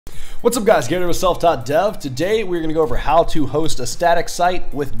What's up guys, Gary with Self-Dev. Today we're going to go over how to host a static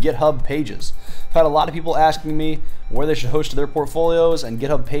site with GitHub Pages. I've had a lot of people asking me where they should host their portfolios, and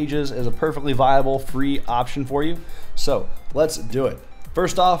GitHub Pages is a perfectly viable free option for you. So let's do it.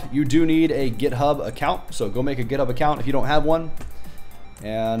 First off, you do need a GitHub account, so go make a GitHub account if you don't have one.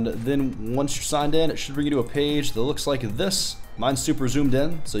 And then once you're signed in, it should bring you to a page that looks like this. Mine's super zoomed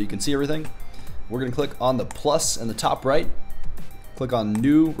in so you can see everything. We're going to click on the plus in the top right. Click on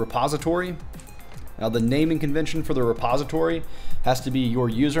New Repository. Now the naming convention for the repository has to be your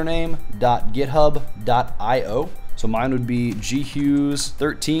username.github.io. So mine would be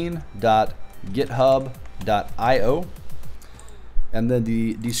ghughes13.github.io. And then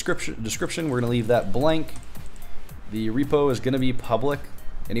the description, we're going to leave that blank. The repo is going to be public.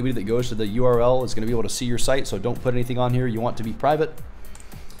 Anybody that goes to the URL is going to be able to see your site, so don't put anything on here you want to be private.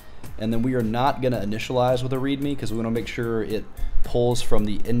 And then we are not going to initialize with a README because we want to make sure it pulls from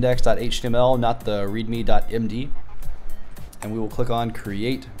the index.html, not the readme.md. And we will click on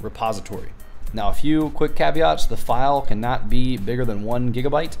Create Repository. Now, a few quick caveats: the file cannot be bigger than 1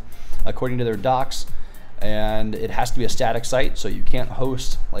 gigabyte according to their docs, and it has to be a static site, so you can't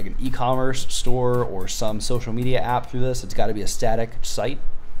host like an e-commerce store or some social media app through this. It's got to be a static site.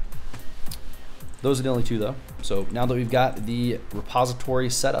 Those are the only two though. So now that we've got the repository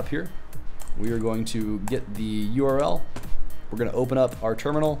set up here, we are going to get the URL. We're going to open up our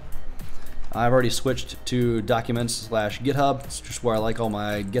terminal. I've already switched to documents/GitHub. It's just where I like all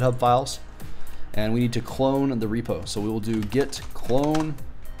my GitHub files. And we need to clone the repo. So we will do git clone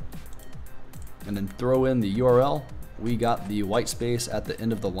and then throw in the URL. We got the white space at the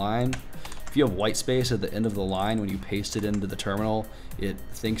end of the line. If you have white space at the end of the line when you paste it into the terminal, it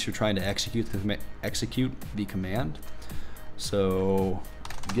thinks you're trying to execute the command. So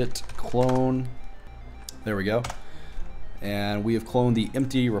git clone, there we go. And we have cloned the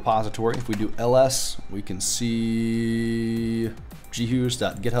empty repository. If we do ls, we can see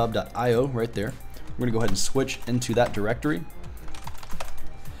ghughes.github.io right there. We're gonna go ahead and switch into that directory.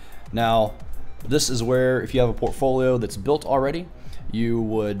 Now, this is where, if you have a portfolio that's built already, you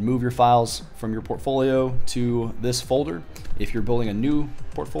would move your files from your portfolio to this folder. If you're building a new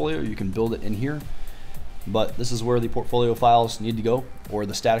portfolio, you can build it in here. But this is where the portfolio files need to go, or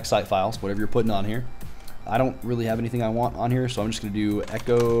the static site files, whatever you're putting on here. I don't really have anything I want on here, so I'm just going to do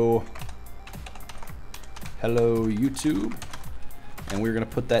echo hello YouTube, and we're going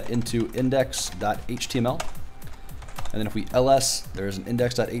to put that into index.html. And then if we ls, there's an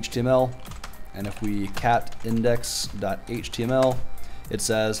index.html, and if we cat index.html, it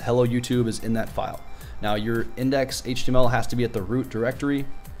says hello YouTube is in that file. Now your index.html has to be at the root directory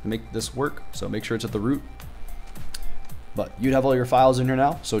to make this work, so make sure it's at the root. But you'd have all your files in here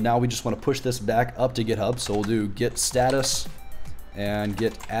now, so now we just want to push this back up to GitHub. So we'll do git status and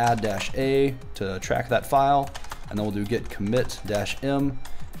git add-a to track that file, and then we'll do git commit-m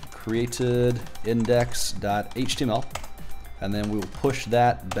created index.html, and then we will push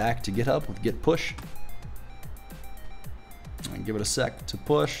that back to GitHub with git push. And give it a sec to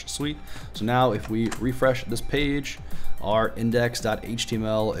push. Sweet. So now if we refresh this page, our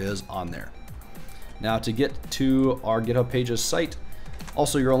index.html is on there. Now to get to our GitHub Pages site,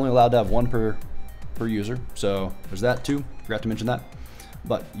 also you're only allowed to have one per user. So there's that too. Forgot to mention that.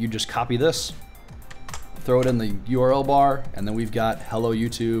 But you just copy this, throw it in the URL bar, and then we've got hello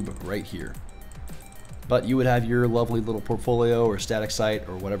YouTube right here. But you would have your lovely little portfolio or static site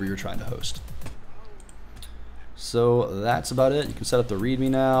or whatever you're trying to host. So that's about it. You can set up the README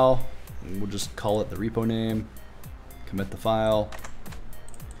now. We'll just call it the repo name, commit the file,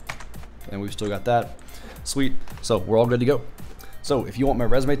 and we've still got that. Sweet. So we're all good to go. So if you want my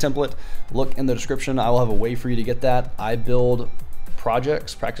resume template, look in the description. I will have a way for you to get that. I build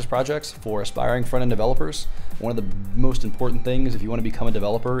projects, practice projects for aspiring front-end developers. One of the most important things if you want to become a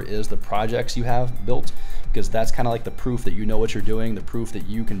developer is the projects you have built, because that's kind of like the proof that you know what you're doing, the proof that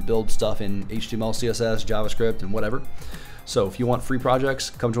you can build stuff in HTML, CSS, JavaScript, and whatever. So if you want free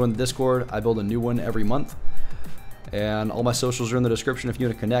projects, come join the Discord. I build a new one every month. And all my socials are in the description if you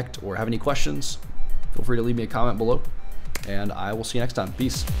want to connect or have any questions. Feel free to leave me a comment below, and I will see you next time.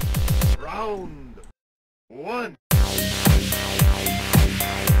 Peace. Round 1.